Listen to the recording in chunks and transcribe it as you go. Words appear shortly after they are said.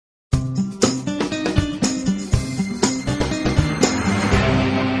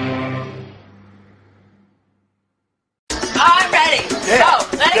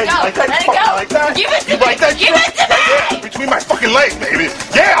Give it to me! like that? Give it to me! Yeah, between my fucking legs, baby.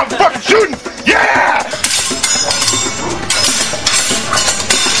 Yeah, I'm fucking shooting. Yeah.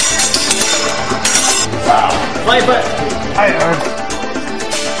 Play, but I heard.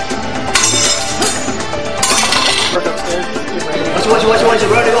 work upstairs. Watch it,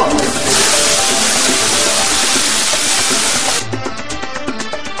 ready to go.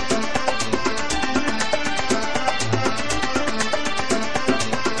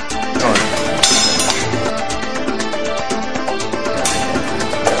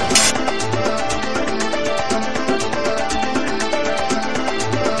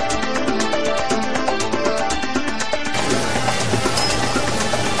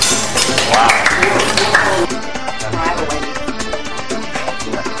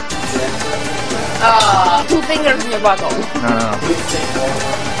 Two fingers in your butthole. No.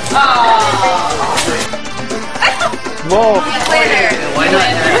 Whoa. Later. Why not?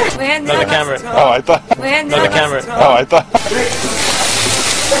 No, the camera. Oh, I thought. No, the camera. Oh, I thought.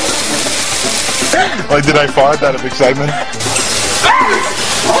 Like, did I fart out of excitement?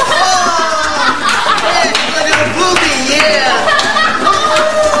 Look at the booty, yeah!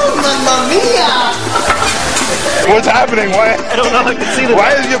 Oh, mamma mia! What's happening? Why? I don't know, I can see the...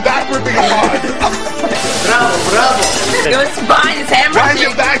 Why is your back ripping apart? Bravo! Your spine is hemorrhaging. Why is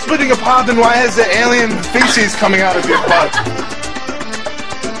your back splitting apart and why is the alien feces coming out of your butt?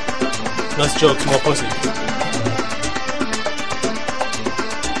 Nice jokes, more pussy.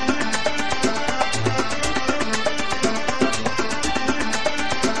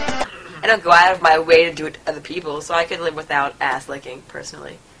 I don't go out of my way to do it to other people, so I could live without ass licking,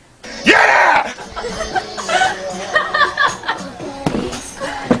 personally. Yeah!